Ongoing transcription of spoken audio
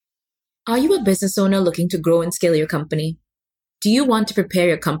Are you a business owner looking to grow and scale your company? Do you want to prepare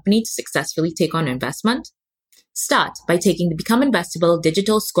your company to successfully take on investment? Start by taking the Become Investable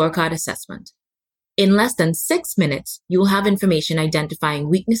Digital Scorecard Assessment. In less than 6 minutes, you will have information identifying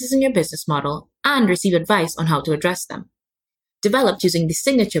weaknesses in your business model and receive advice on how to address them. Developed using the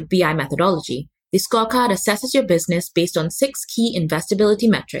signature BI methodology, the scorecard assesses your business based on 6 key investability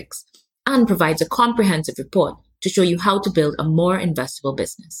metrics and provides a comprehensive report to show you how to build a more investable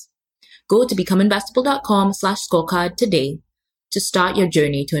business. Go to becomeinvestable.com/scorecard today to start your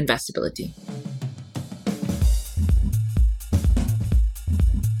journey to investability.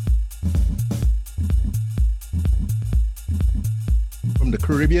 From the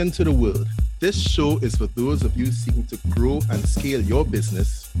Caribbean to the world, this show is for those of you seeking to grow and scale your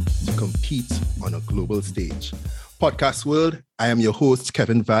business to compete on a global stage. Podcast World, I am your host,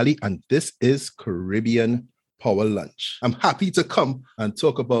 Kevin Valley, and this is Caribbean Power Lunch. I'm happy to come and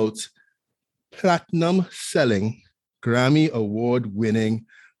talk about platinum selling, Grammy Award winning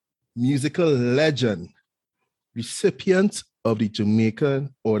musical legend, recipient of the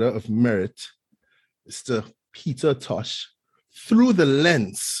Jamaican Order of Merit, Mr. Peter Tosh, through the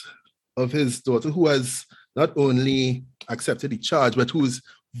lens of his daughter, who has not only accepted the charge, but who's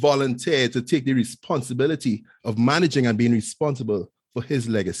volunteered to take the responsibility of managing and being responsible for his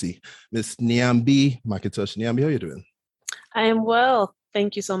legacy. Miss Nyambi McIntosh. Nyambi, how are you doing? I am well.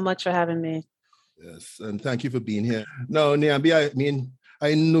 Thank you so much for having me. Yes, and thank you for being here. Now, Nyambi,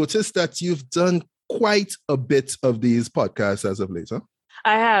 I noticed that you've done quite a bit of these podcasts as of late, huh?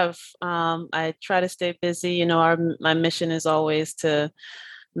 I have. I try to stay busy. You know, my mission is always to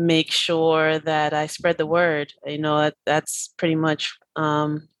make sure that I spread the word. You know, that's pretty much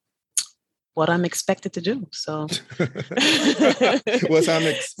what I'm expected to do. So what I'm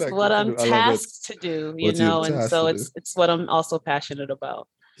expected what I'm to do. tasked to do, you know, and so it's what I'm also passionate about.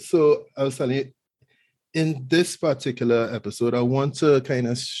 So I was telling you, in this particular episode, I want to kind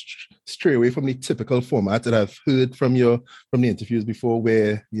of stray away from the typical format that I've heard from the interviews before,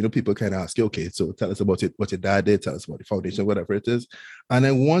 where, you know, people kind of ask you, okay, so tell us about it, what your dad did, tell us about the foundation, whatever it is. And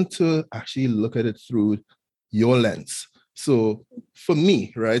I want to actually look at it through your lens. So for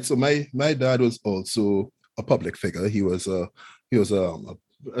me, right, so my dad was also a public figure. He was a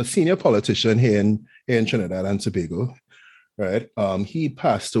senior politician here in Trinidad and Tobago, right? He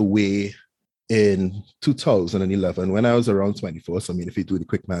passed away in 2011 when I was around 24. So, I mean, if you do the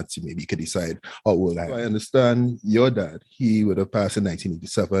quick maths, maybe you could decide how old I am. I understand your dad, he would have passed in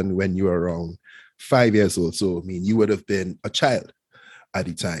 1987 when you were around 5 years old. So, I mean, you would have been a child at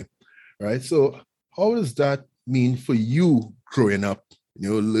the time, right? So how does that mean for you growing up, you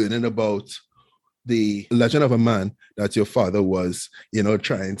know, learning about the legend of a man that your father was, you know,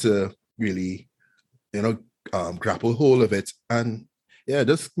 trying to really, you know, grapple hold of it? And yeah,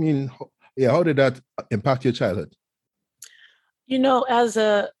 just mean... yeah, how did that impact your childhood? You know, as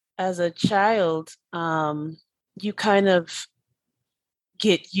a child, you kind of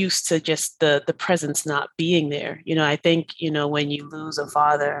get used to just the presence not being there. You know, I think, you know, when you lose a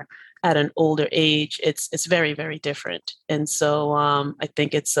father at an older age, it's very, very different. And so I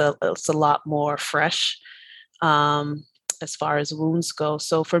think it's a lot more fresh as far as wounds go.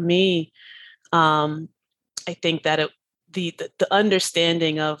 So for me, I think that the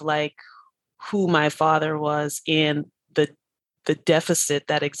understanding of like who my father was and the deficit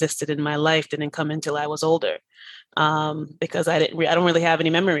that existed in my life didn't come until I was older, because I don't really have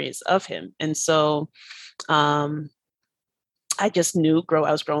any memories of him. And so I just knew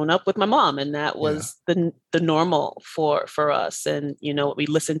I was growing up with my mom, and that was the normal for us. And, you know, we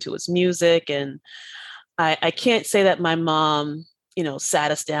listened to his music, and I can't say that my mom, you know, sat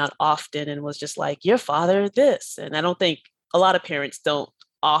us down often and was just like, your father this. And I don't think a lot of parents don't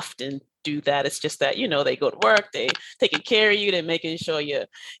often do that. It's just that, you know, they go to work, they taking care of you, they're making sure you're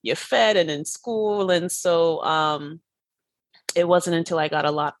fed and in school. And so it wasn't until I got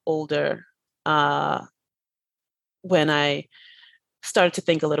a lot older when I started to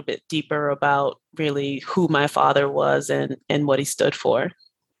think a little bit deeper about really who my father was and what he stood for.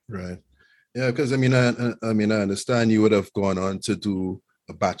 Right. Yeah, because I mean, I understand you would have gone on to do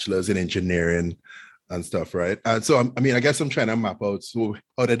a bachelor's in engineering and stuff, right? And so, I mean, I guess I'm trying to map out, so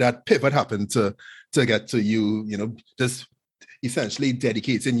how did that pivot happen to get to you, you know, just essentially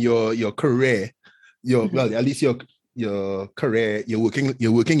dedicating your career, well, at least your career, your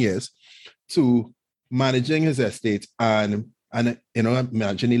working years to managing his estate and you know,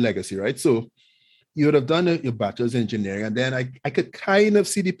 managing the legacy, right? So you would have done your bachelor's in engineering, and then I could kind of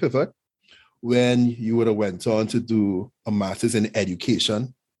see the pivot when you would have went on to do a master's in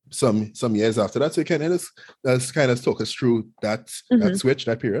education some years after that. So can you just kind of talk us through that switch,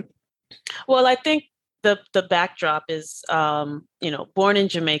 that period? Well, I think the backdrop is, born in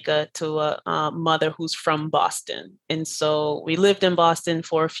Jamaica to a mother who's from Boston. And so we lived in Boston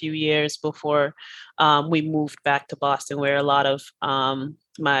for a few years before we moved back to Boston, where a lot of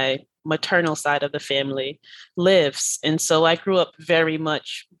my maternal side of the family lives. And so I grew up very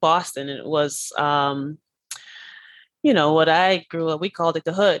much Boston. And it was, what I grew up, we called it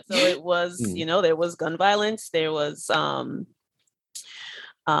the hood. So it was, there was gun violence, there was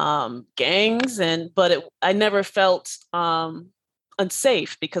gangs, but I never felt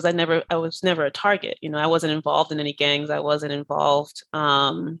unsafe because I was never a target. I wasn't involved in any gangs. I wasn't involved.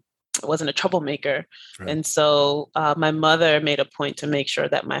 I wasn't a troublemaker. Right. And so my mother made a point to make sure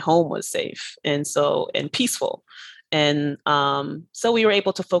that my home was safe and peaceful. And so we were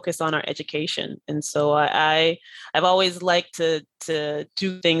able to focus on our education. And so I've always liked to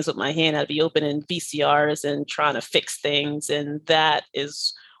do things with my hand. I'd be opening VCRs and trying to fix things. And that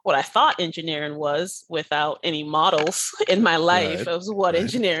is what I thought engineering was, without any models in my life of what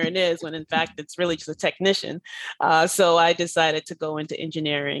engineering is, when in fact it's really just a technician. So I decided to go into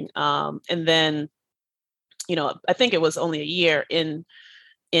engineering. And then, I think it was only a year in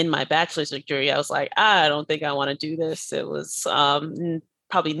my bachelor's degree, I was like, I don't think I want to do this. It was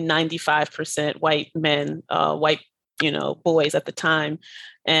probably 95% white men, white, boys at the time.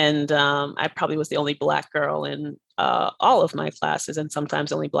 And I probably was the only Black girl in all of my classes, and sometimes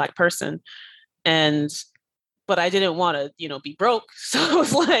the only Black person. But I didn't want to, be broke. So I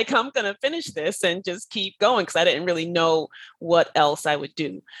was like, I'm going to finish this and just keep going, because I didn't really know what else I would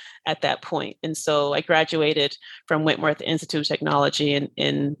do at that point. And so I graduated from Wentworth Institute of Technology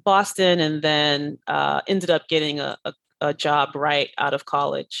in Boston, and then ended up getting a job right out of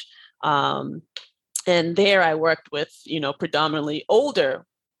college. And there I worked with, predominantly older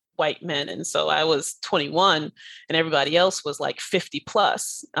white men. And so I was 21 and everybody else was like 50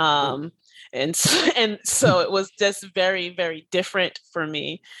 plus. And so it was just very, very different for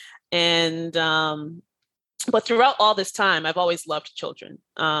me. And but throughout all this time, I've always loved children.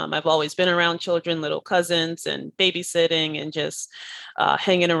 I've always been around children, little cousins, and babysitting, and just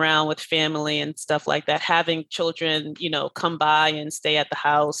hanging around with family and stuff like that. Having children, come by and stay at the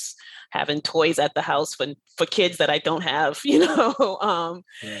house, having toys at the house for kids that I don't have,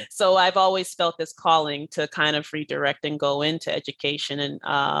 So I've always felt this calling to kind of redirect and go into education.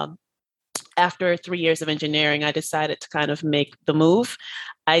 And after 3 years of engineering, I decided to kind of make the move.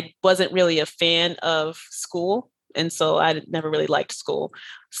 I wasn't really a fan of school, and so I never really liked school.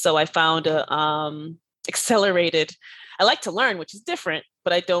 So I found accelerated. I like to learn, which is different,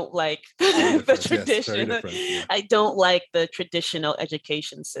 but I don't like the tradition. Yes, I don't like the traditional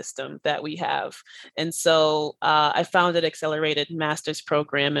education system that we have. And so I found an accelerated master's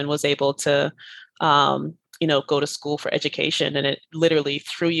program and was able to go to school for education, and it literally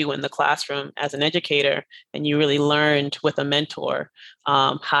threw you in the classroom as an educator, and you really learned with a mentor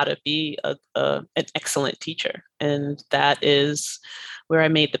how to be an excellent teacher. And that is where I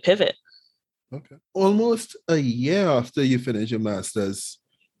made the pivot. Okay. Almost a year after you finished your master's,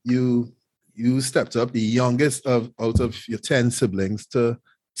 you stepped up, the youngest out of your 10 siblings, to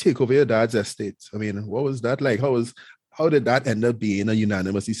take over your dad's estate. I mean, what was that like? How did that end up being a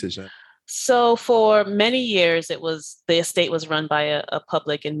unanimous decision? So for many years, the estate was run by a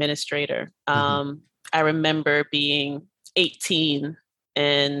public administrator. I remember being 18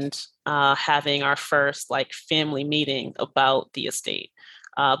 and having our first family meeting about the estate.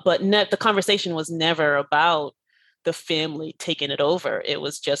 But the conversation was never about the family taking it over. It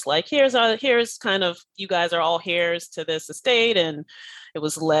was just like, here's kind of, you guys are all heirs to this estate. And it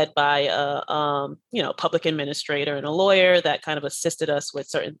was led by a public administrator and a lawyer that kind of assisted us with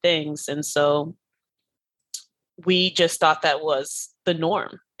certain things. And so we just thought that was the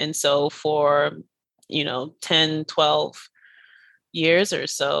norm. And so for, 10, 12 years or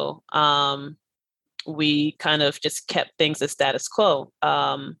so, we kind of just kept things as status quo.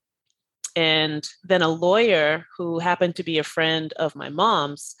 And then a lawyer who happened to be a friend of my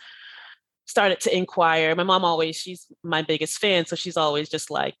mom's started to inquire. My mom she's my biggest fan. So she's always just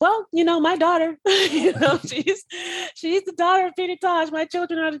like, well, my daughter, she's the daughter of Peter Tosh. My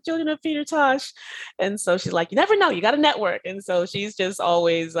children are the children of Peter Tosh. And so she's like, you never know, you got to network. And so she's just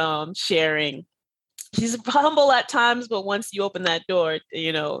always sharing. She's humble at times, but once you open that door,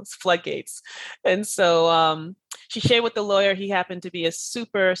 it's floodgates. And so she shared with the lawyer. He happened to be a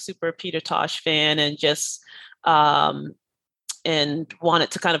super, super Peter Tosh fan, and just and wanted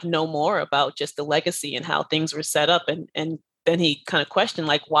to kind of know more about just the legacy and how things were set up. And then he kind of questioned,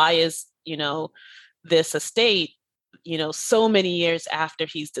 why is, this estate so many years after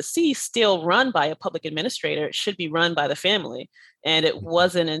he's deceased, still run by a public administrator. It should be run by the family. And it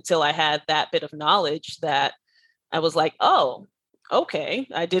wasn't until I had that bit of knowledge that I was like, oh, okay,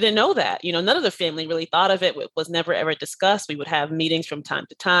 I didn't know that. None of the family really thought of it. It was never ever discussed. We would have meetings from time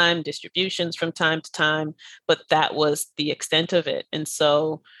to time, distributions from time to time, but that was the extent of it. And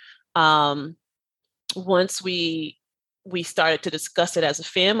so once we started to discuss it as a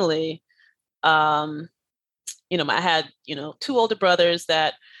family, I had, two older brothers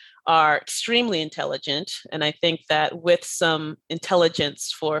that are extremely intelligent. And I think that with some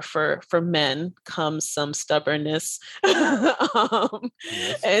intelligence for men comes some stubbornness.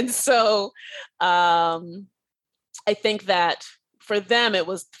 Yes. And so I think that for them, it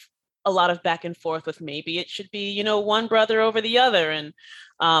was a lot of back and forth with maybe it should be, one brother over the other, and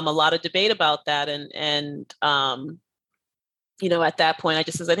a lot of debate about that. And at that point, I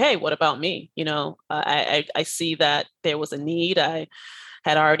just said, hey, what about me? I see that there was a need. I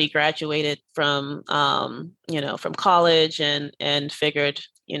had already graduated from college and figured,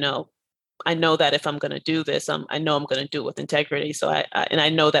 I know that if I'm going to do this, I know I'm going to do it with integrity. So I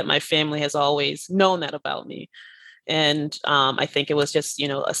know that my family has always known that about me. And I think it was just,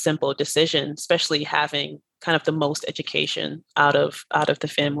 a simple decision, especially having kind of the most education out of the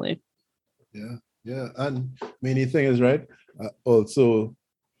family. Yeah. Yeah. And the thing is, right, also,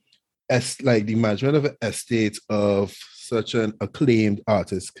 as like the management of an estate of such an acclaimed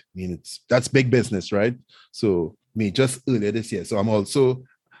artist, that's big business, right? So just earlier this year. So I'm also,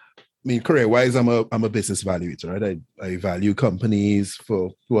 career-wise, I'm a business valuator, right? I value companies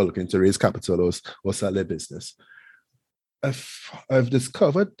who are looking to raise capital or sell their business. I've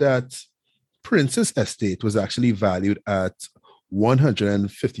discovered that Prince's estate was actually valued at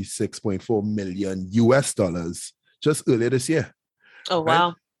 $156.4 million US just earlier this year. Oh, right?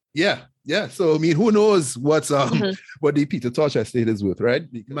 wow. Yeah. So who knows what the Peter Tosh estate is worth, right?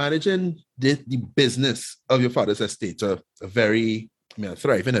 Managing the business of your father's estate, a very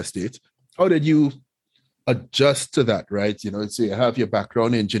thriving estate. How did you adjust to that, right? So you have your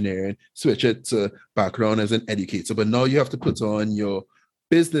background in engineering, switch it to background as an educator, but now you have to put on your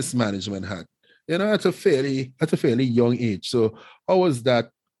business management hat, at a fairly young age. So how was that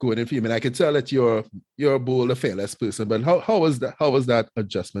going for you? I can tell that you're a bold, fearless person, but how was that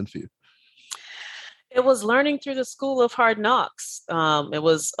adjustment for you? It was learning through the school of hard knocks. It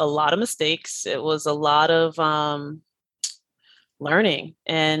was a lot of mistakes. It was a lot of learning,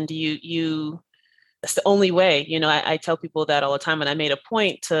 and that's the only way. I tell people that all the time, and I made a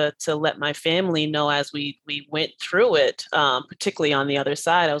point to let my family know as we went through it, particularly on the other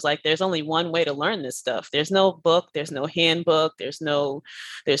side. I was like, there's only one way to learn this stuff. There's no book, there's no handbook, there's no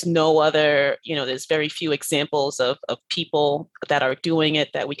other, there's very few examples of people that are doing it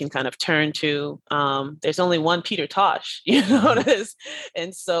that we can kind of turn to. There's only one Peter Tosh,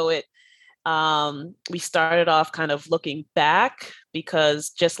 and so we started off kind of looking back,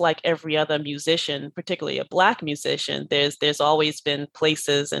 because just like every other musician, particularly a Black musician, there's always been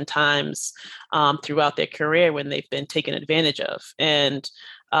places and times throughout their career when they've been taken advantage of. And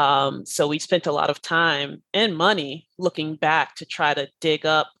so we spent a lot of time and money looking back to try to dig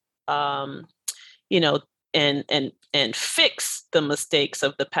up, and fix the mistakes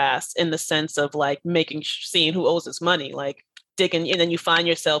of the past, in the sense of like seeing who owes us money, like digging, and then you find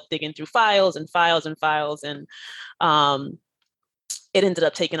yourself digging through files and files and files, and it ended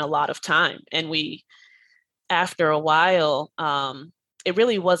up taking a lot of time. And after a while, it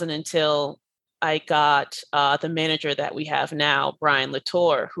really wasn't until I got the manager that we have now, Brian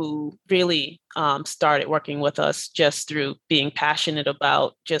Latour, who really started working with us just through being passionate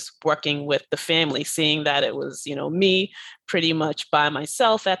about just working with the family, seeing that it was, me pretty much by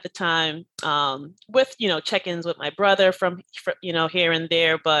myself at the time, with, check-ins with my brother from here and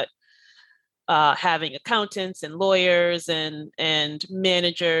there, but having accountants and lawyers and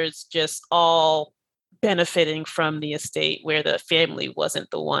managers just all benefiting from the estate, where the family wasn't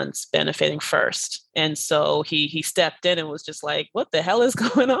the ones benefiting first. And so he stepped in and was just like, what the hell is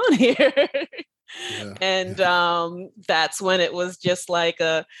going on here? Yeah. And that's when it was just like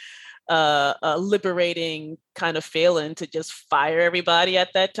a liberating kind of feeling to just fire everybody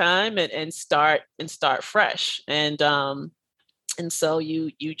at that time and start fresh. And so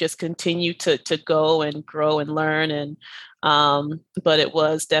you just continue to go and grow and learn. And but it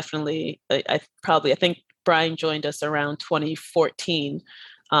was definitely, I think Brian joined us around 2014.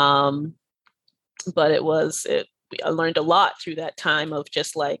 But I learned a lot through that time of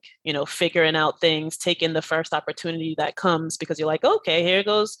just like, figuring out things, taking the first opportunity that comes, because you're like, okay, here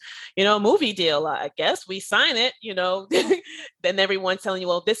goes, movie deal. I guess we sign it, then everyone's telling you,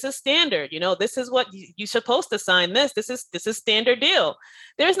 well, this is standard, this is what you're supposed to sign this. This is standard deal.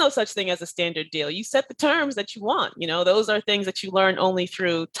 There's no such thing as a standard deal. You set the terms that you want. Those are things that you learn only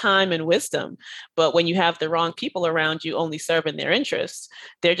through time and wisdom. But when you have the wrong people around you only serving their interests,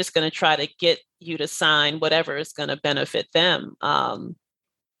 they're just going to try to get you to sign whatever is going to benefit them.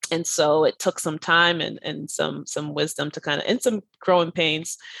 And so it took some time and some wisdom to and some growing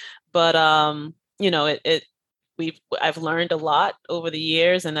pains, but I've learned a lot over the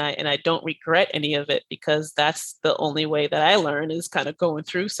years, and I don't regret any of it, because that's the only way that I learn, is kind of going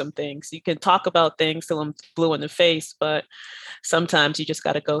through some things. You can talk about things till I'm blue in the face, but sometimes you just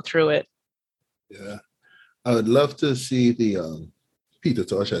got to go through it. Yeah, I would love to see the Peter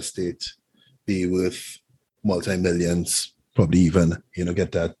Tosh estate be worth multi-millions, probably even,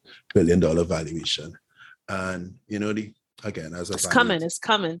 get that $1 billion valuation. And, again, as a it's coming.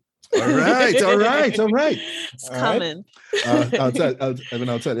 All right. It's coming. I'll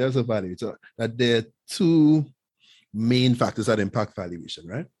tell you as a valuator that there are two main factors that impact valuation,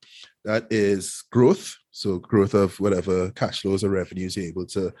 right? That is growth. So growth of whatever cash flows or revenues you're able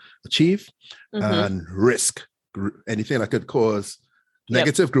to achieve, and risk, anything that could cause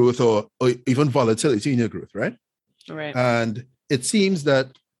negative growth or even volatility in your growth, right? Right. And it seems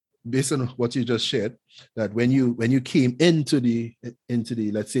that, based on what you just shared, that when you came into the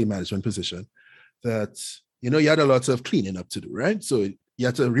let's say management position, that you had a lot of cleaning up to do, right? So you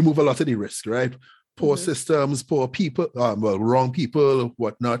had to remove a lot of the risk, right? Poor systems, poor people, wrong people,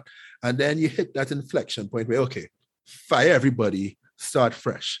 whatnot, and then you hit that inflection point where, okay, fire everybody, start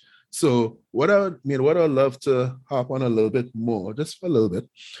fresh. So what I'd love to harp on a little bit more, just for a little bit,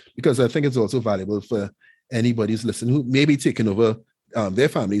 because I think it's also valuable for anybody who's listening who may be taking over their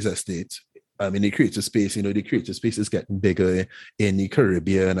family's estate in the creative space. The creative space is getting bigger in the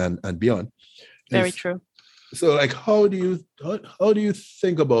Caribbean and beyond. Very true. So, how do you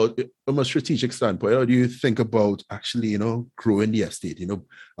think about, from a strategic standpoint, how do you think about actually, growing the estate,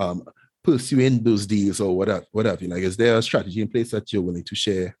 pursuing those deals or whatever? Is there a strategy in place that you're willing to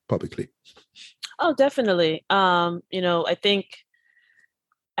share publicly? Oh, definitely. I think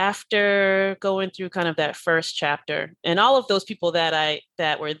after going through kind of that first chapter, and all of those people that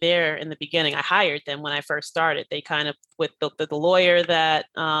were there in the beginning, I hired them when I first started. They kind of, with the lawyer that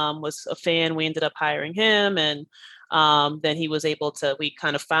was a fan, we ended up hiring him, and then he was able to, we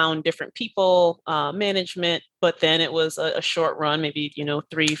kind of found different people, management, but then it was a short run, maybe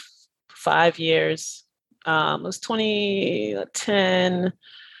 3-5 years. It was 2010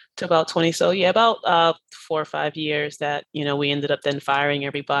 to about 20. So yeah, about 4 or 5 years that, we ended up then firing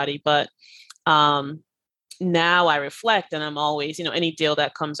everybody. But now I reflect, and I'm always, any deal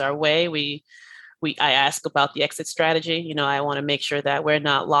that comes our way, I ask about the exit strategy. I want to make sure that we're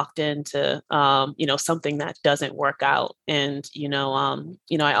not locked into, something that doesn't work out. And,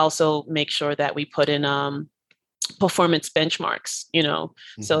 I also make sure that we put in performance benchmarks,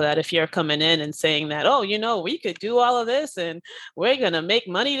 so that if you're coming in and saying that, oh, we could do all of this and we're going to make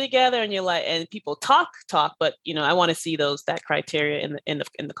money together, and you're like, and people talk, but, I want to see that criteria in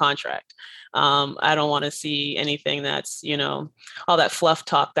the contract. I don't want to see anything that's, all that fluff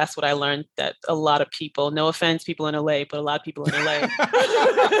talk. That's what I learned, that a lot of people, no offense, people in LA, but a lot of people in LA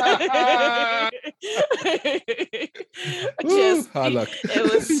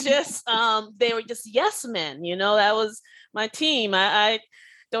it was just, they were just yes men, that was my team. I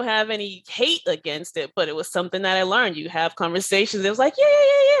don't have any hate against it, but it was something that I learned. You have conversations. It was like,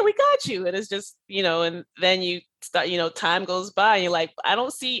 yeah, we got you. And it's just, and then you start, time goes by and you're like, I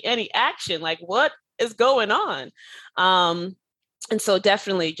don't see any action. Like, what is going on? And so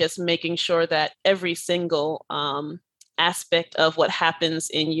definitely just making sure that every single aspect of what happens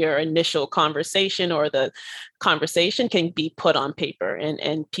in your initial conversation or the conversation can be put on paper,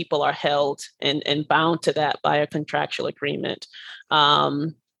 and people are held and bound to that by a contractual agreement.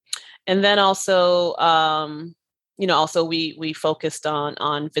 And then also, we focused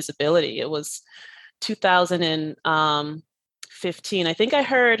on visibility. It was 2015. I think I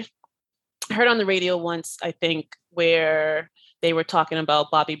heard on the radio once, I think, where they were talking about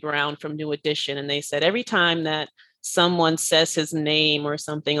Bobby Brown from New Edition. And they said every time that someone says his name or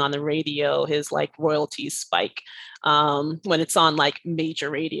something on the radio, his royalties spike when it's on major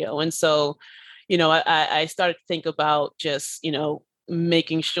radio. And so, I started to think about just,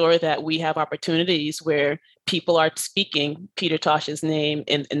 making sure that we have opportunities where people are speaking Peter Tosh's name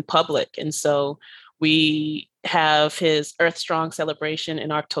in public. And so we have his Earth Strong celebration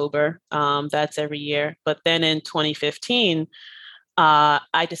in October. That's every year. But then in 2015,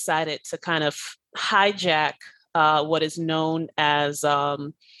 I decided to kind of hijack what is known as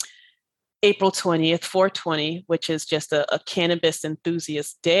April 20th, 420, which is just a cannabis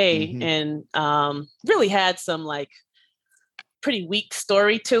enthusiast day, and really had some like pretty weak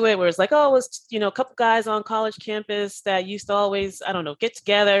story to it, where it's like, oh, it was, you know, a couple guys on college campus that used to always, I don't know, get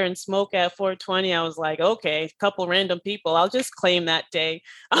together and smoke at 420. I was like, okay, a couple random people, I'll just claim that day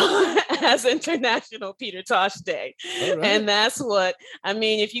as International Peter Tosh Day. Right. And that's what, I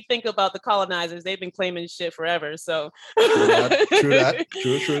mean, if you think about the colonizers, they've been claiming shit forever. So true that.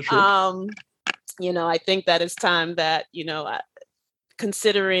 You know, I think that it's time that, you know,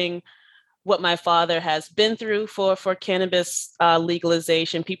 considering what my father has been through for cannabis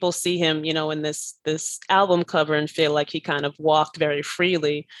legalization, people see him, you know, in this album cover and feel like he kind of walked very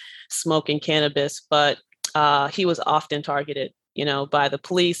freely smoking cannabis, but he was often targeted, you know, by the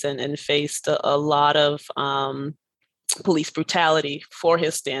police and faced a lot of police brutality for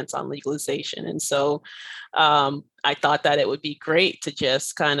his stance on legalization. And so I thought that it would be great to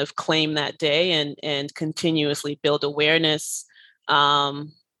just kind of claim that day and continuously build awareness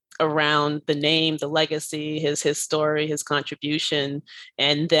around the name, the legacy, his story, his contribution,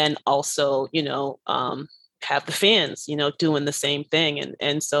 and then also, you know, have the fans, you know, doing the same thing.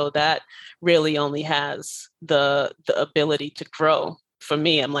 And so that really only has the ability to grow. For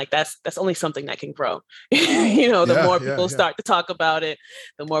me, I'm like, that's only something that can grow. You know, the more people start to talk about it,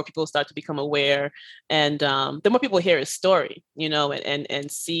 the more people start to become aware, and the more people hear his story, you know,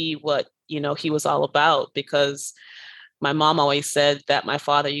 and see what, you know, he was all about. Because my mom always said that my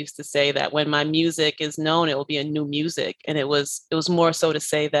father used to say that when my music is known, it will be a new music. And it was more so to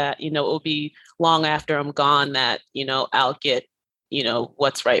say that, you know, it will be long after I'm gone that, you know, I'll get, you know,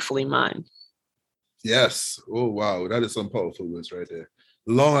 what's rightfully mine. Yes. Oh, wow. That is some powerful words right there.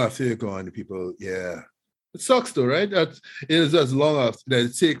 Long after you're gone, people, yeah. It sucks though, right? That it is as long after that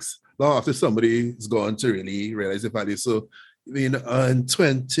it takes long after somebody is gone to really realize the value. So, I mean, in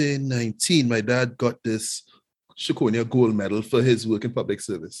 2019, my dad got this Shikonia gold medal for his work in public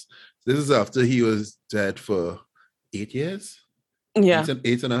service. This is after he was dead for 8 years. Yeah,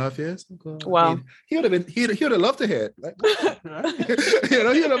 8.5 years. Wow. I mean, he would have loved to hear it. Like, you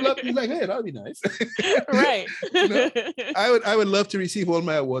know, he would have loved to be like, hey, that would be nice. Right. You know? I would love to receive all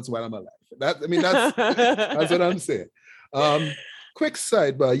my awards while I'm alive. That's what I'm saying. Quick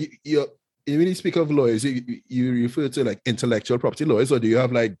sidebar, you when you speak of lawyers, you refer to like intellectual property lawyers, or do you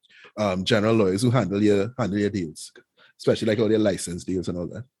have like general lawyers who handle your deals, especially like all your license deals and all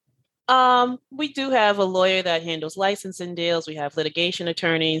that? We do have a lawyer that handles licensing deals. We have litigation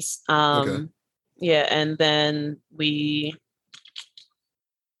attorneys. Okay. Yeah, and then we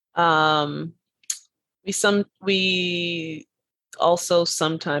also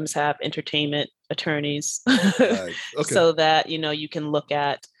sometimes have entertainment attorneys, Okay. so that, you know, you can look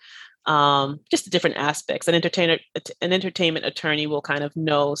at just the different aspects. An entertainment attorney will kind of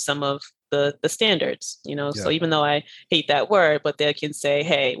know some of the standards, you know. Yeah. So even though I hate that word, but they can say,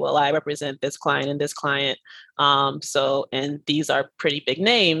 hey, well, I represent this client and this client. So, and these are pretty big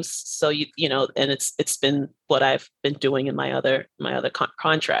names. So you know, and it's been what I've been doing in my other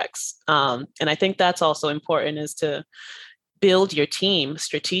contracts. And I think that's also important, is to build your team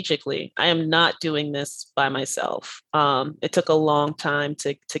strategically. I am not doing this by myself. It took a long time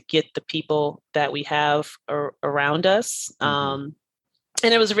to get the people that we have around us.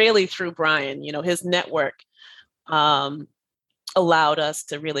 And it was really through Brian, you know, his network allowed us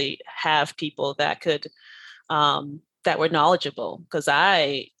to really have people that could, that were knowledgeable. Because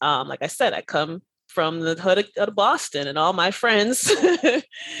I, like I said, I come from the hood of Boston, and all my friends,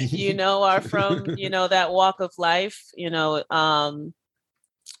 you know, are from, you know, that walk of life, you know.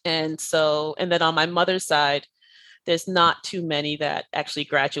 And then on my mother's side, there's not too many that actually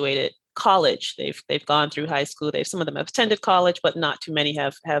graduated college. They've gone through high school. Some of them have attended college, but not too many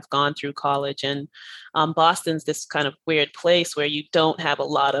have gone through college. And Boston's this kind of weird place where you don't have a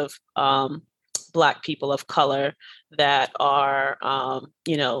lot of Black people of color that are,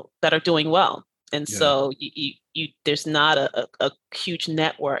 you know, that are doing well. And so you there's not a huge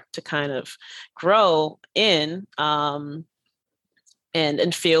network to kind of grow in,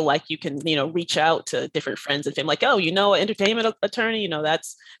 and feel like you can, you know, reach out to different friends and feel like, oh, you know, an entertainment attorney, you know,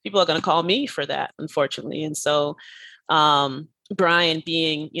 that's, people are going to call me for that, unfortunately. And so Brian,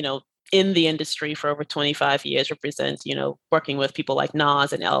 being, you know, in the industry for over 25 years, represents, you know, working with people like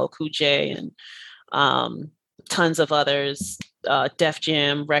Nas and LL Cool J and tons of others, Def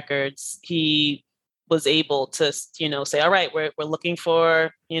Jam Records. He was able to, you know, say, all right, we're looking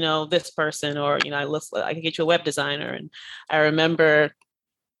for, you know, this person, or, you know, I can get you a web designer. And I remember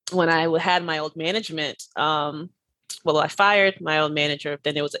when I had my old management, well, I fired my old manager.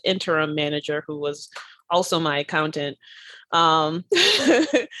 Then there was an interim manager who was also my accountant. And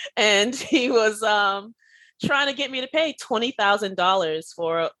he was trying to get me to pay $20,000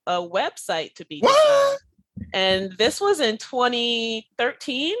 for a website to be designed. And this was in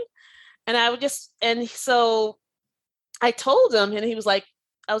 2013. And so I told him, and he was like,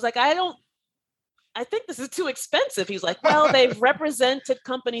 I was like, I think this is too expensive. He was like, well, they've represented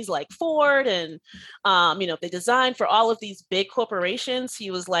companies like Ford and, they design for all of these big corporations. He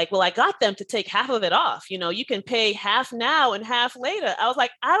was like, well, I got them to take half of it off. You can pay half now and half later. I was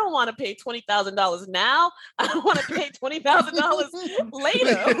like, I don't want to pay $20,000 now. I don't want to pay $20,000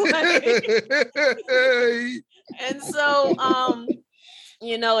 later. And so,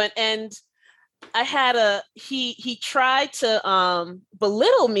 and I had he tried to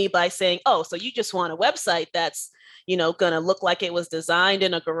belittle me by saying, oh, so you just want a website that's, going to look like it was designed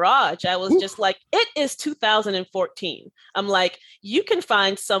in a garage. I was just like, it is 2014. I'm like, you can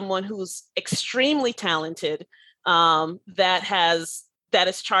find someone who's extremely talented that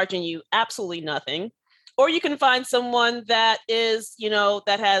is charging you absolutely nothing. Or you can find someone that is,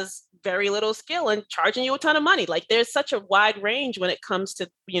 that has very little skill and charging you a ton of money. Like there's such a wide range when it comes to,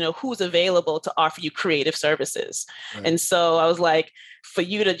 who's available to offer you creative services. Right. And so I was like, for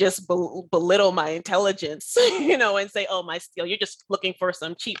you to just belittle my intelligence, and say, oh, my skill, you're just looking for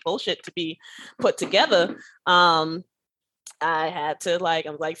some cheap bullshit to be put together. I had to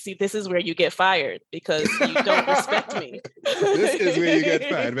I'm like, see, this is where you get fired because you don't respect me. This is where you get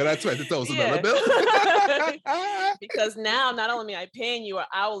fired, man. That's $20,000 bill. Because now not only am I paying you an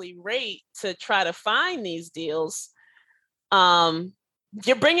hourly rate to try to find these deals,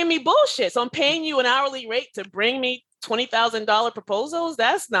 you're bringing me bullshit. So I'm paying you an hourly rate to bring me $20,000 proposals.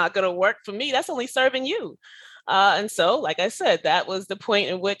 That's not going to work for me. That's only serving you. And so, like I said, that was the point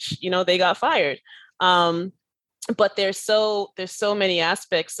in which, they got fired. But there's so many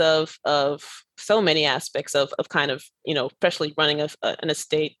aspects of kind of, especially running an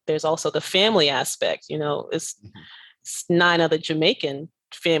estate. There's also the family aspect, it's 9 other Jamaican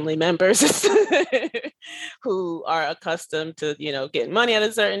family members who are accustomed to, getting money at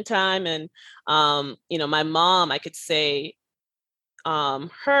a certain time. And, my mom, I could say,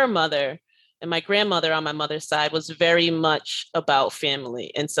 her mother and my grandmother on my mother's side was very much about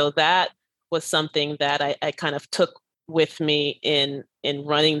family. And so that was something that I kind of took with me in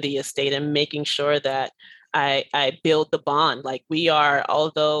running the estate and making sure that I build the bond. Like we are,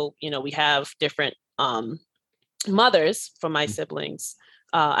 although, we have different mothers for my siblings,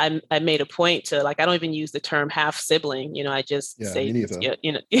 I made a point to I don't even use the term half sibling, I just say,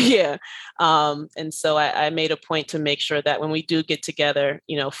 yeah. And so I made a point to make sure that when we do get together,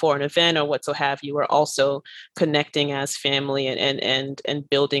 for an event or what so have you, we're also connecting as family and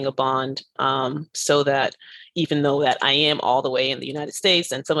building a bond, so that even though that I am all the way in the United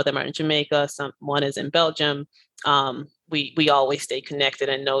States and some of them are in Jamaica, one is in Belgium, we always stay connected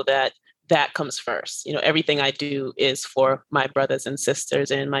and know that comes first. Everything I do is for my brothers and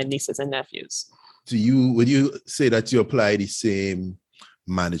sisters and my nieces and nephews. Would you say that you apply the same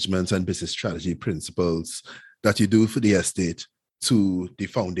management and business strategy principles that you do for the estate to the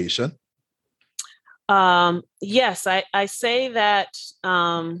foundation? Yes, I say that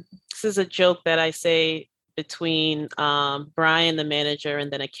this is a joke that I say between Brian, the manager,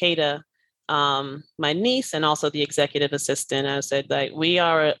 and then Akeda, my niece, and also the executive assistant. I said, we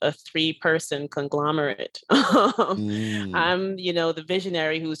are a 3-person conglomerate. I'm, the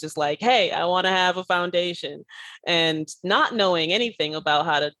visionary who's just like, hey, I want to have a foundation, and not knowing anything about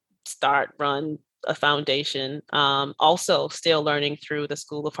how to run a foundation. Also still learning through the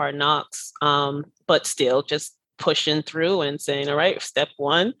School of Hard Knocks, but still just pushing through and saying, all right, step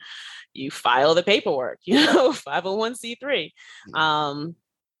 1, you file the paperwork, 501c3.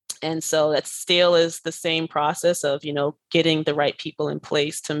 And so that still is the same process of, getting the right people in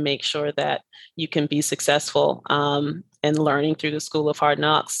place to make sure that you can be successful, and learning through the School of Hard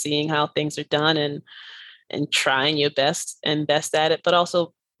Knocks, seeing how things are done and trying your best at it, but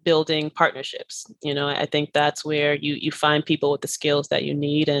also building partnerships. I think that's where you find people with the skills that you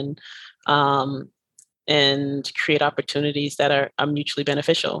need and create opportunities that are mutually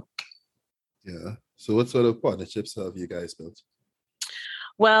beneficial. Yeah. So what sort of partnerships have you guys built?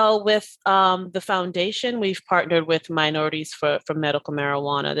 Well, with the foundation, we've partnered with Minorities for Medical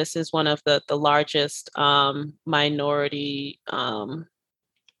Marijuana. This is one of the largest minority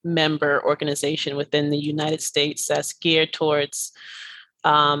member organization within the United States that's geared towards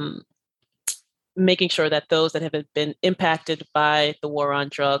making sure that those that have been impacted by the war on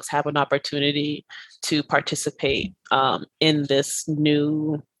drugs have an opportunity to participate in this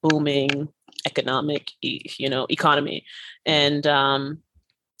new booming economic, economy. And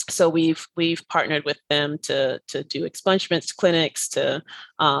So we've partnered with them to do expungement clinics, to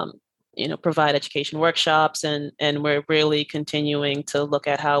provide education workshops, and we're really continuing to look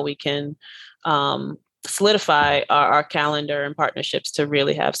at how we can solidify our calendar and partnerships to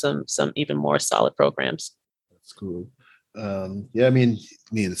really have some even more solid programs. That's cool. Yeah,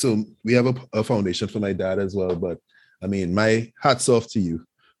 so we have a foundation for my dad as well, but I mean, my hats off to you.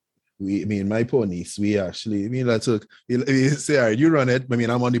 My poor niece, we actually, we say, all right, you run it. I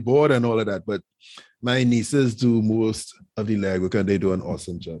mean, I'm on the board and all of that, but my nieces do most of the legwork and they do an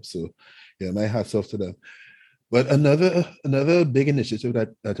awesome job. So yeah, my hats off to them. But another big initiative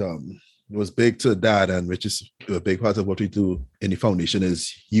that was big to Dad, and which is a big part of what we do in the foundation,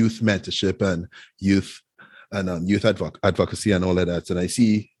 is youth mentorship and youth advocacy and all of that. And I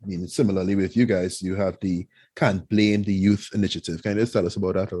see, similarly with you guys, you have the Can't Blame the Youth initiative. Can you just tell us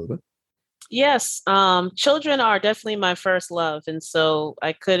about that a little bit? Yes, children are definitely my first love. And so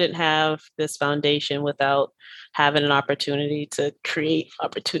I couldn't have this foundation without having an opportunity to create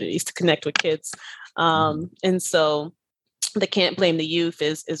opportunities to connect with kids. And so the Can't Blame the Youth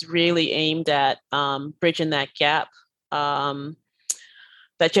is really aimed at bridging that gap,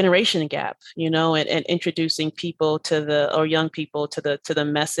 that generation gap, and introducing people young people to the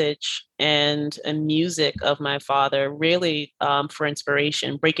message and music of my father, really for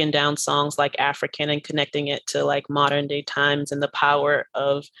inspiration, breaking down songs like African and connecting it to like modern day times and the power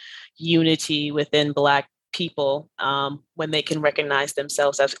of unity within Black people when they can recognize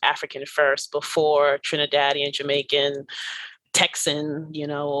themselves as African first before Trinidadian, Jamaican, Texan,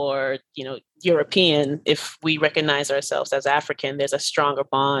 or European. If we recognize ourselves as African, there's a stronger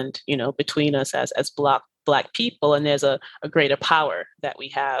bond, between us as Black people, and there's a greater power that we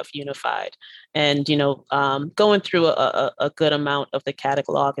have unified. And going through a good amount of the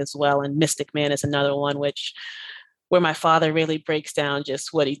catalog as well. And Mystic Man is another one where my father really breaks down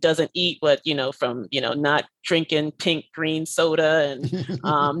just what he doesn't eat, from not drinking pink green soda and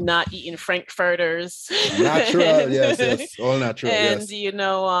not eating frankfurters. Natural, yes, all natural. And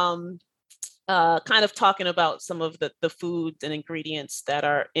yes. Kind of talking about some of the foods and ingredients that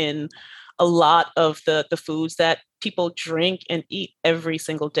are in a lot of the foods that people drink and eat every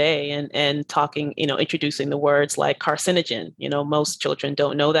single day, and talking, introducing the words like carcinogen. Most children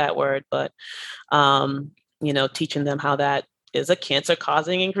don't know that word, but teaching them how that is a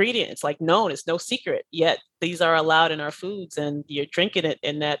cancer-causing ingredient. It's like known, it's no secret, yet these are allowed in our foods, and you're drinking it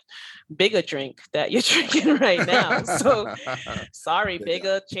in that bigger drink that you're drinking right now. So sorry,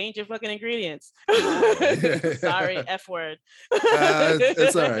 bigger, change your fucking ingredients. Sorry, F word.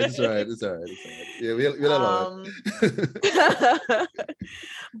 It's all right. Yeah, we'll allow it.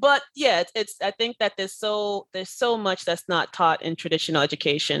 But yeah, it's I think that there's so much that's not taught in traditional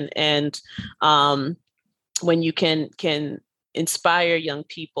education, and when you can inspire young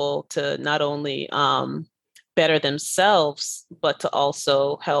people to not only better themselves, but to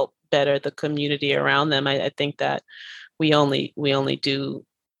also help better the community around them, I think that we only do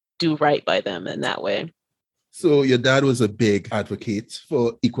right by them in that way. So your dad was a big advocate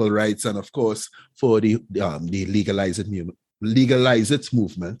for equal rights, and of course for the Legalize It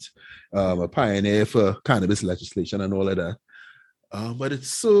movement, a pioneer for cannabis legislation and all of that. But it's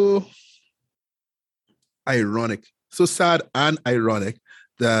so ironic, so sad and ironic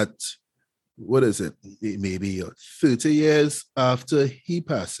that, what is it, maybe 30 years after he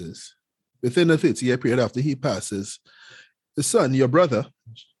passes, within a 30-year period after he passes, the son, your brother,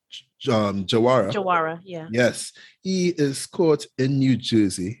 Jawara, yeah. Yes, he is caught in New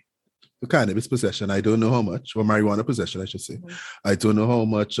Jersey for cannabis possession. I don't know how much, or marijuana possession, I should say. Mm-hmm. I don't know how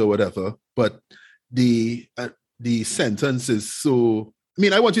much or whatever, but the sentence is so...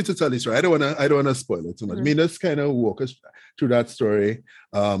 I want you to tell this, right? I don't want to spoil it too much. Mm-hmm. Just kind of walk us through that story.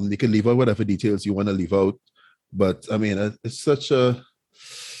 You can leave out whatever details you want to leave out, but it's such a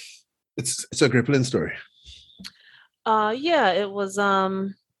crippling story. Yeah, it was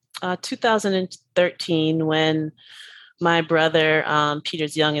 2013 when my brother,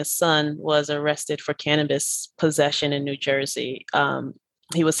 Peter's youngest son, was arrested for cannabis possession in New Jersey.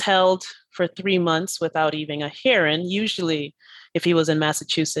 He was held for 3 months without even a hearing. Usually, if he was in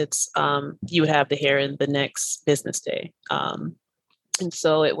Massachusetts, you would have the hearing the next business day. And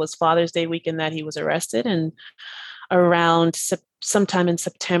so it was Father's Day weekend that he was arrested, and around sometime in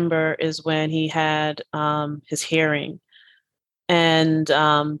September is when he had his hearing. And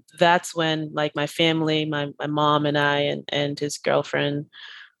that's when, like, my family, my mom and I and his girlfriend,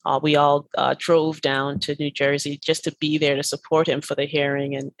 we all drove down to New Jersey just to be there to support him for the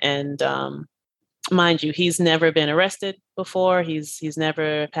hearing. And mind you, he's never been arrested before. He's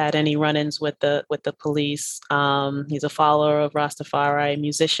never had any run-ins with the police. He's a follower of Rastafari, a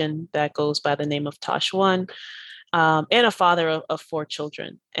musician that goes by the name of Tosh One, and a father of 4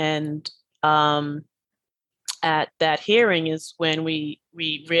 children. And at that hearing is when we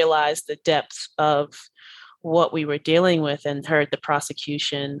realized the depth of what we were dealing with, and heard the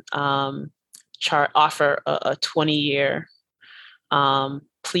prosecution offer a 20-year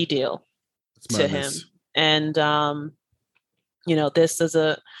plea deal to him. And this is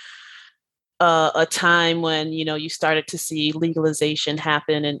a time when you started to see legalization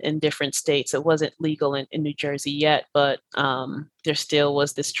happen in different states. It wasn't legal in New Jersey yet, but there still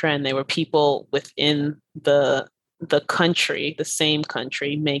was this trend. There were people within the country, the same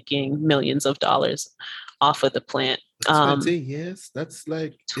country, making millions of dollars off of the plant. 20 years. That's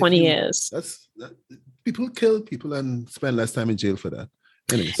like 20 years. People kill people and spend less time in jail for that.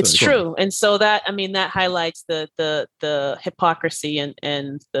 Anyway, it's true. And so that highlights the hypocrisy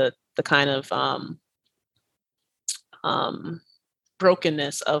and the kind of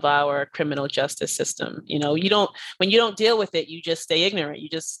brokenness of our criminal justice system. When you don't deal with it, you just stay ignorant. You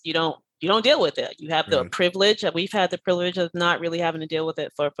don't deal with it. You have the privilege. We've had the privilege of not really having to deal with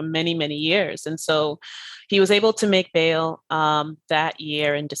it for many, many years. And so he was able to make bail that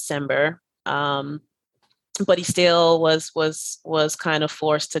year in December. But he still was kind of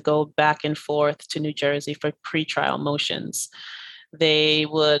forced to go back and forth to New Jersey for pretrial motions. They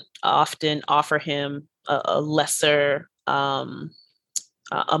would often offer him a lesser amount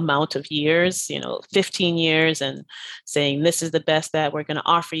of years, 15 years, and saying this is the best that we're going to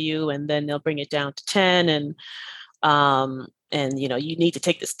offer you, and then they'll bring it down to 10, and you need to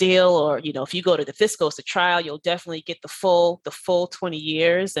take this deal, or if you go to this goes to trial, you'll definitely get the full 20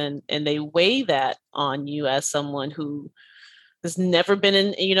 years, and they weigh that on you as someone who has never been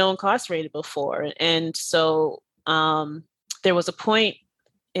incarcerated before. And so there was a point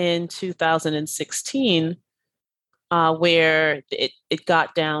in 2016 where it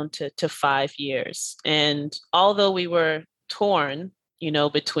got down to 5 years. And although we were torn,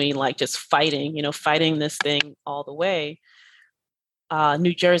 between like just fighting this thing all the way,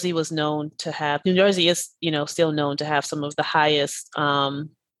 New Jersey is still known to have some of the highest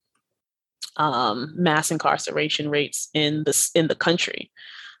mass incarceration rates in the country.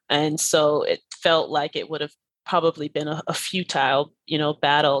 And so it felt like it would have probably been a futile,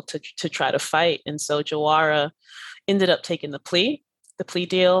 battle to try to fight. And so Jawara ended up taking the plea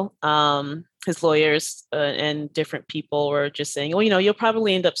deal. His lawyers and different people were just saying, well, you'll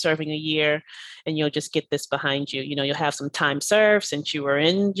probably end up serving a year, and you'll just get this behind you. You'll have some time served since you were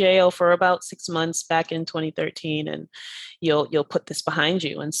in jail for about 6 months back in 2013, and you'll put this behind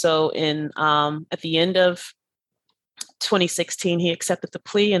you. And so at the end of 2016, he accepted the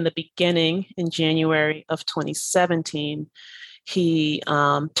plea. In the beginning, in January of 2017, he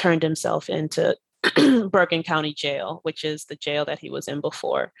turned himself into Bergen County Jail, which is the jail that he was in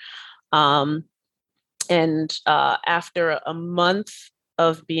before. And after a month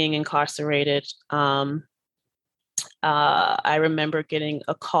of being incarcerated, I remember getting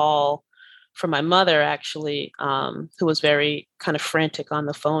a call from my mother, actually, who was very kind of frantic on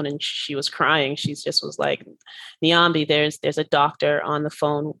the phone, and she was crying. She just was like, Niambi, there's a doctor on the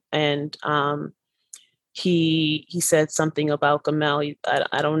phone, and he said something about Gamal.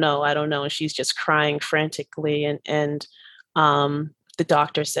 I don't know. And she's just crying frantically. And the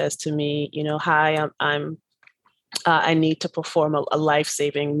doctor says to me, hi, I need to perform a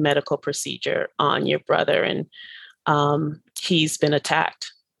life-saving medical procedure on your brother. And he's been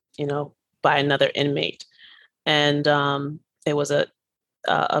attacked, by another inmate. And it was a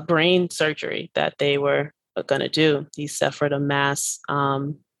brain surgery that they were going to do. He suffered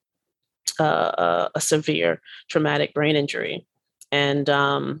a severe traumatic brain injury. And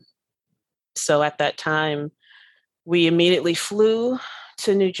so at that time, we immediately flew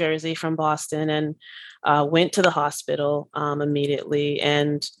to New Jersey from Boston and went to the hospital immediately.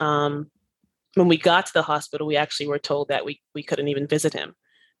 And when we got to the hospital, we actually were told that we couldn't even visit him.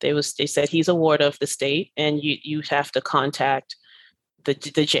 They said he's a ward of the state, and you have to contact the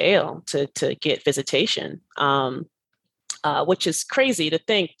jail to get visitation, which is crazy to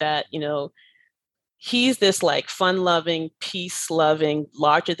think that, he's this like fun-loving, peace-loving,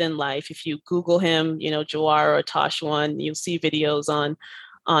 larger-than-life. If you Google him, Jawara or Tosh One, you'll see videos on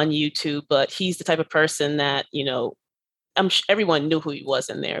YouTube. But he's the type of person that, everyone knew who he was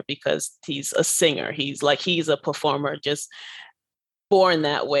in there because he's a singer. He's a performer, just born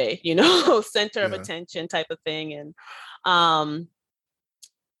that way, center of attention type of thing.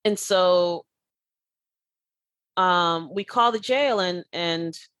 And so we called the jail,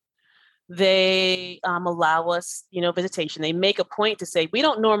 and they allow us, visitation. They make a point to say, we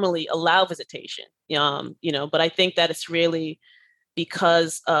don't normally allow visitation, but I think that it's really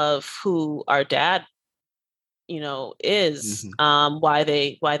because of who our dad, is, why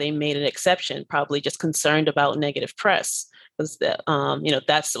they made an exception, probably just concerned about negative press, because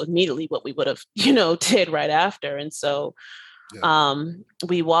that's immediately what we would have, did right after. And so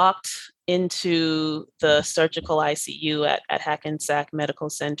we walked into the surgical ICU at Hackensack Medical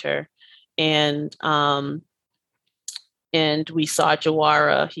Center, and we saw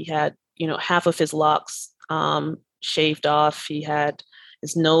Jawara. He had, half of his locks shaved off. He had,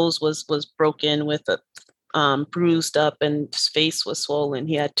 his nose was broken with a bruised up, and his face was swollen.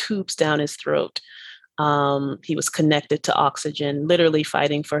 He had tubes down his throat. He was connected to oxygen, literally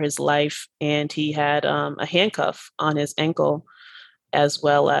fighting for his life. And he had a handcuff on his ankle, as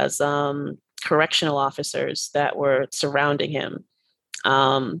well as correctional officers that were surrounding him.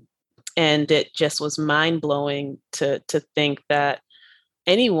 And it just was mind-blowing to think that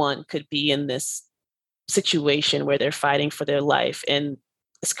anyone could be in this situation where they're fighting for their life. And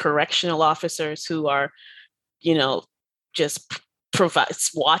it's correctional officers who are, just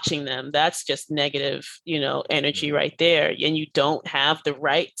provides watching them. That's just negative, energy right there. And you don't have the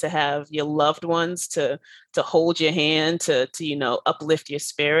right to have your loved ones to hold your hand, to uplift your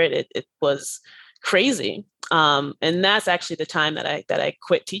spirit. It was crazy. And that's actually the time that I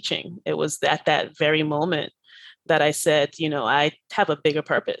quit teaching. It was at that very moment that I said, I have a bigger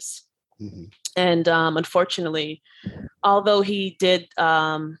purpose. Mm-hmm. And unfortunately, although he did,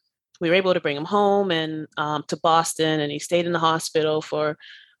 we were able to bring him home and to Boston, and he stayed in the hospital for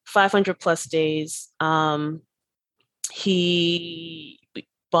 500 plus days. We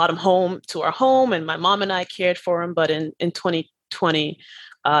brought him home to our home, and my mom and I cared for him. But in 2020,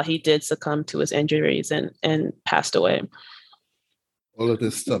 he did succumb to his injuries and passed away. All of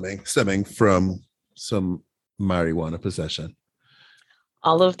this stemming from some marijuana possession.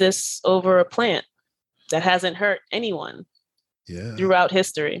 All of this over a plant that hasn't hurt anyone throughout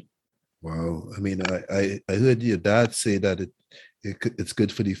history. Wow. I mean, I heard your dad say that it's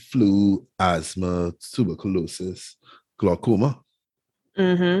good for the flu, asthma, tuberculosis, glaucoma.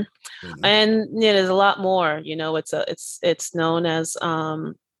 Mm-hmm. And there's a lot more. It's known as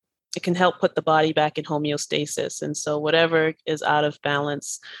it can help put the body back in homeostasis. And so whatever is out of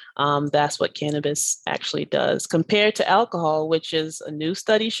balance, that's what cannabis actually does, compared to alcohol, which is a new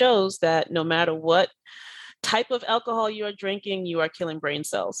study shows that no matter what type of alcohol you are drinking, you are killing brain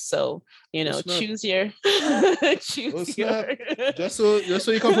cells. So, choose your just so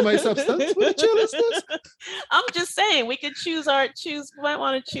you compromise substance. What the chill is this? I'm just saying we could might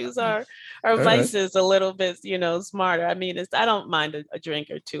want to choose our vices a little bit, smarter. I mean, I don't mind a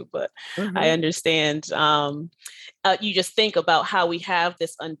drink or two, but I understand. You just think about how we have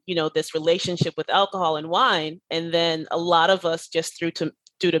this, this relationship with alcohol and wine, and then a lot of us just due to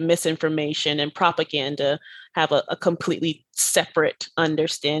misinformation and propaganda have a completely separate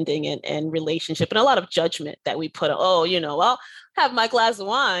understanding and relationship, and a lot of judgment that we put on, I'll have my glass of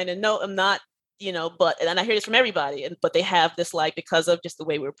wine, and no, I'm not, and I hear this from everybody, but they have this, because of just the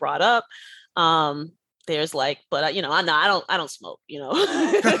way we're brought up. There's but I don't smoke, People,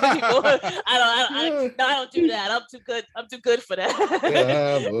 I don't do that. I'm too good for that.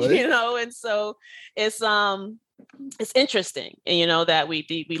 And so it's interesting, that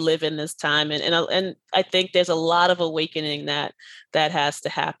we live in this time, and I think there's a lot of awakening that has to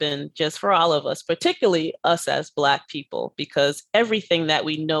happen just for all of us, particularly us as Black people, because everything that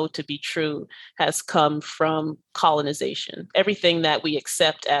we know to be true has come from colonization. Everything that we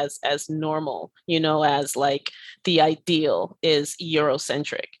accept as normal, as the ideal, is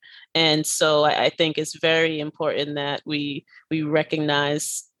Eurocentric. And so I think it's very important that we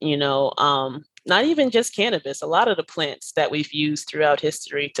recognize, not even just cannabis, a lot of the plants that we've used throughout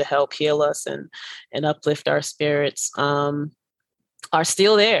history to help heal us and uplift our spirits are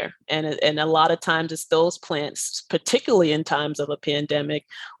still there. And a lot of times it's those plants, particularly in times of a pandemic,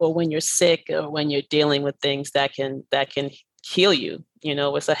 or when you're sick, or when you're dealing with things that can heal you.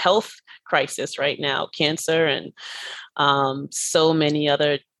 It's a health crisis right now, cancer and so many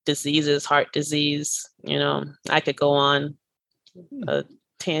other diseases, heart disease. I could go on a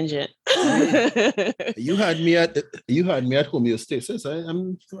tangent. You had me at homeostasis.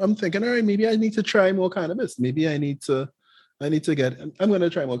 I'm thinking, all right, maybe I need to try more cannabis. Maybe I'm going to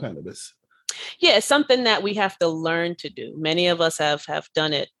try more cannabis. Yeah, it's something that we have to learn to do. Many of us have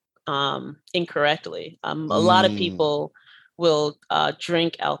done it incorrectly. A lot of people will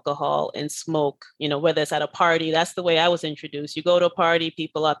drink alcohol and smoke, whether it's at a party. That's the way I was introduced. You go to a party,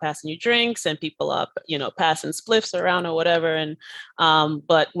 people are passing you drinks, and people are, passing spliffs around or whatever. And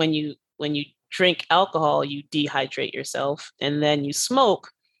but when you when you drink alcohol, you dehydrate yourself, and then you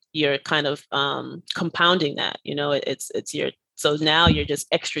smoke, you're kind of compounding that. It's your so now you're just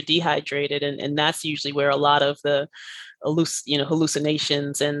extra dehydrated, and that's usually where a lot of the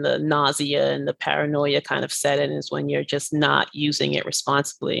hallucinations and the nausea and the paranoia kind of set in, is when you're just not using it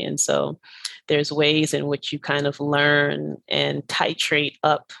responsibly. And so there's ways in which you kind of learn and titrate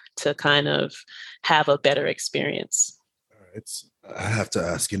up to kind of have a better experience. I have to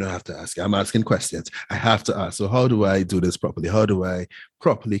ask, I'm asking questions. I have to ask. So how do I do this properly? How do I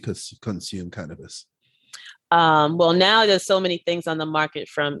properly consume cannabis? Well, now there's so many things on the market,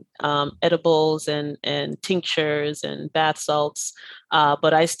 from edibles and tinctures and bath salts,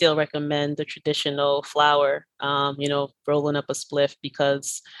 but I still recommend the traditional flower, rolling up a spliff,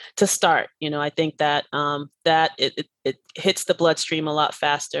 because to start, I think that that it hits the bloodstream a lot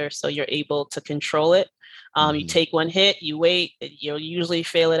faster, so you're able to control it. You take one hit, you wait, you'll usually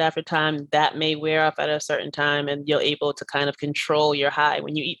fail it after time. That may wear off at a certain time, and you're able to kind of control your high.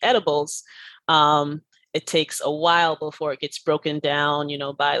 When you eat edibles, it takes a while before it gets broken down,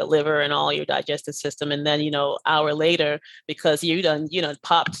 by the liver and all your digestive system. And then, hour later, because you done,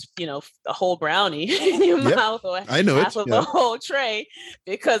 popped, a whole brownie in your mouth, or I know half of a whole tray,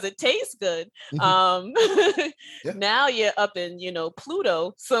 because it tastes good. Now you're up in,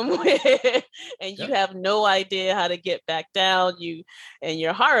 Pluto somewhere, and you have no idea how to get back down.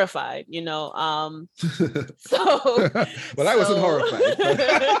 You're horrified, So well, I wasn't horrified.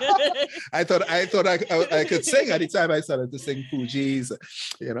 I thought I could sing anytime I started to sing Fugees,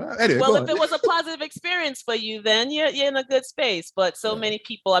 Anyway, well, if it was a positive experience for you, then you're in a good space. But so many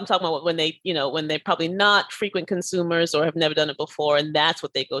people, I'm talking about when they're probably not frequent consumers or have never done it before, and that's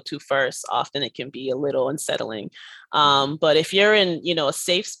what they go to first. Often it can be a little unsettling. But if you're in, a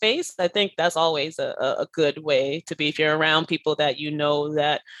safe space, I think that's always a good way to be. If you're around people that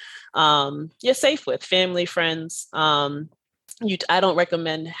that you're safe with, family, friends. I don't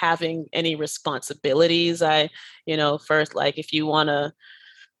recommend having any responsibilities. First, like, if you want to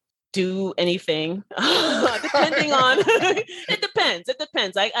do anything, depending on, it depends.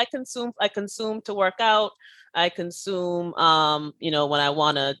 I consume to work out. I consume, when I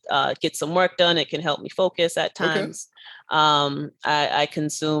want to get some work done. It can help me focus at times. I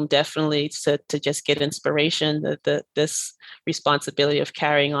consume definitely to just get inspiration. This responsibility of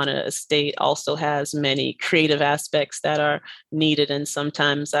carrying on an estate also has many creative aspects that are needed. And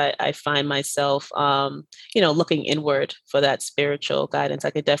sometimes I find myself, looking inward for that spiritual guidance.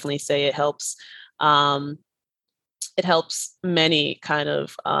 I could definitely say it helps. It helps many kind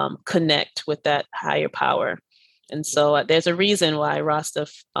of connect with that higher power. And so there's a reason why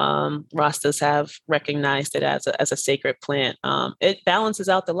Rastas have recognized it as a sacred plant. It balances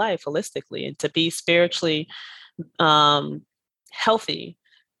out the life holistically, and to be spiritually healthy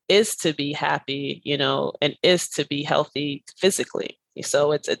is to be happy, and is to be healthy physically.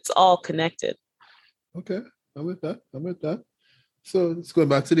 So it's all connected. Okay, I'm with that. So let's go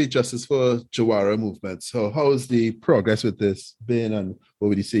back to the Justice for Jawara movement. So how is the progress with this been, and what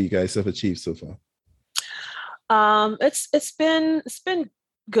would you say you guys have achieved so far? It's been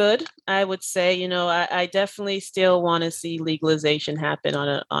good, I would say. I definitely still want to see legalization happen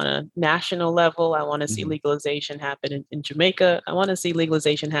on a national level. I want to see legalization happen in Jamaica. I want to see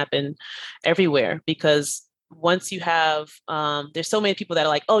legalization happen everywhere, because once you have, there's so many people that are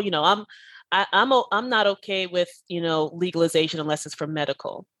like, oh, I'm not okay with, legalization unless it's for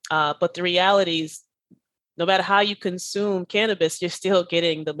medical. But the reality is, no matter how you consume cannabis, you're still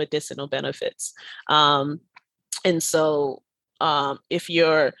getting the medicinal benefits. And so if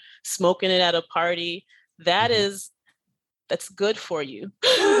you're smoking it at a party, that's good for you.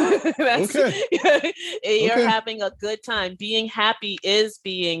 You're having a good time. Being happy is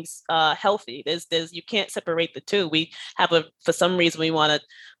being healthy. You can't separate the two. We have for some reason we want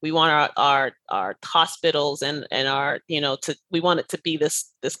our hospitals and our, we want it to be this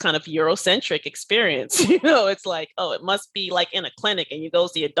kind of Eurocentric experience. It's like, oh, it must be like in a clinic and you go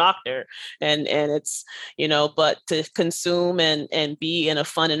see a doctor, and it's, but to consume and be in a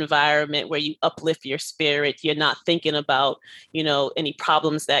fun environment where you uplift your spirit, you're not thinking about, any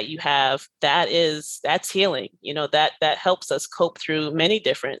problems that you have. That's healing. That helps us cope through many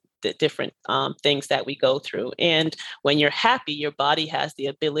different things that we go through. And when you're happy, your body has the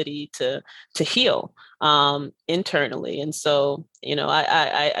ability to heal internally. And so,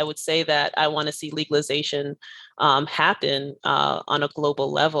 I would say that I want to see legalization happen on a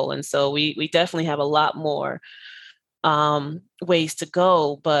global level. And so we definitely have a lot more ways to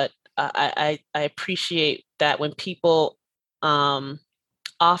go. But I appreciate that when people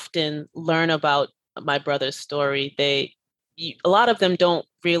often learn about my brother's story, they a lot of them don't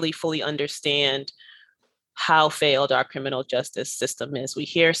really fully understand how failed our criminal justice system is. We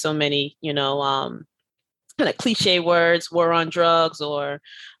hear so many, kind of cliche words, war on drugs, or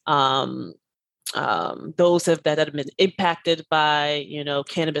those that have been impacted by,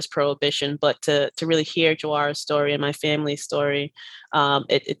 cannabis prohibition. But to really hear Jawar's story and my family's story,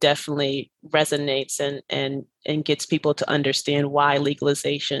 it definitely resonates and gets people to understand why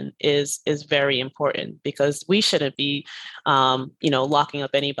legalization is very important, because we shouldn't be, locking up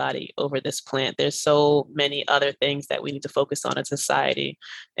anybody over this plant. There's so many other things that we need to focus on in society.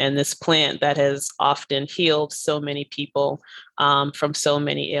 And this plant that has often healed so many people from so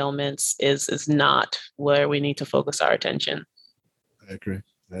many ailments is not where we need to focus our attention. I agree.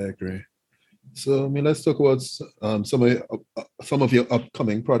 So, let's talk about some of your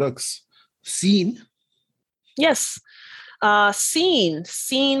upcoming products. Scene. Yes.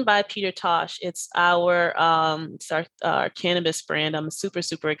 Scene by Peter Tosh. It's our cannabis brand. I'm super,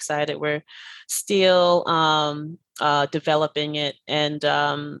 super excited. We're still developing it. And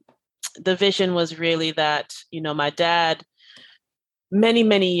the vision was really that, my dad, many,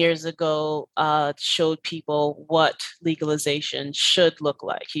 many years ago, showed people what legalization should look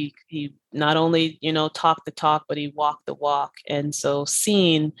like. He not only, talked the talk, but he walked the walk. And so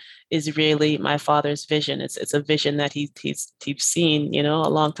Scene is really my father's vision. It's a vision that he's seen, a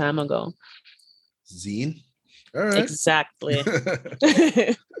long time ago. Zine? All right. Exactly.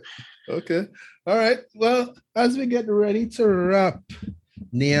 Okay. All right. Well, as we get ready to wrap,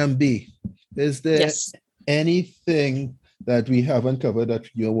 Niambi, is there anything that we haven't covered that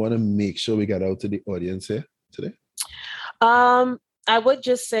you want to make sure we get out to the audience here today? I would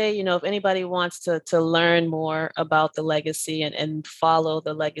just say, if anybody wants to learn more about the legacy and follow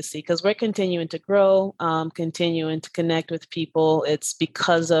the legacy, because we're continuing to grow, continuing to connect with people. It's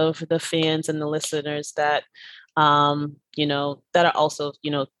because of the fans and the listeners that, that are also,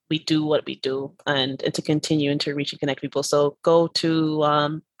 we do what we do and to continue and to reach and connect people. So go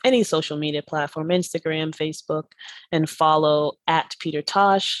to any social media platform, Instagram, Facebook, and follow at Peter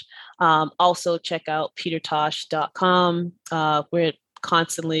Tosh. Also check out petertosh.com. We're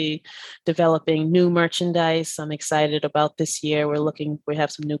constantly developing new merchandise. I'm excited about this year. We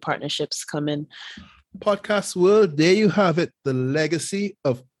have some new partnerships coming. Podcast world, there you have it. The legacy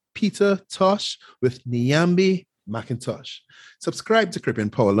of Peter Tosh with Niambi McIntosh. Subscribe to Caribbean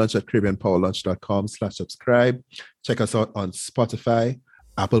Power Lunch at caribbeanpowerlunch.com/subscribe. Check us out on Spotify,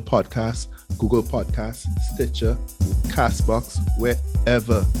 Apple Podcasts, Google Podcasts, Stitcher, Castbox,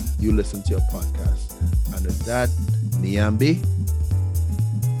 wherever you listen to your podcast. And with that, Niambi.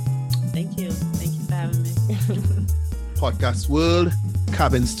 Thank you for having me. Podcast World,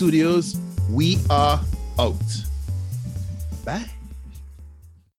 Cabin Studios, we are out. Bye.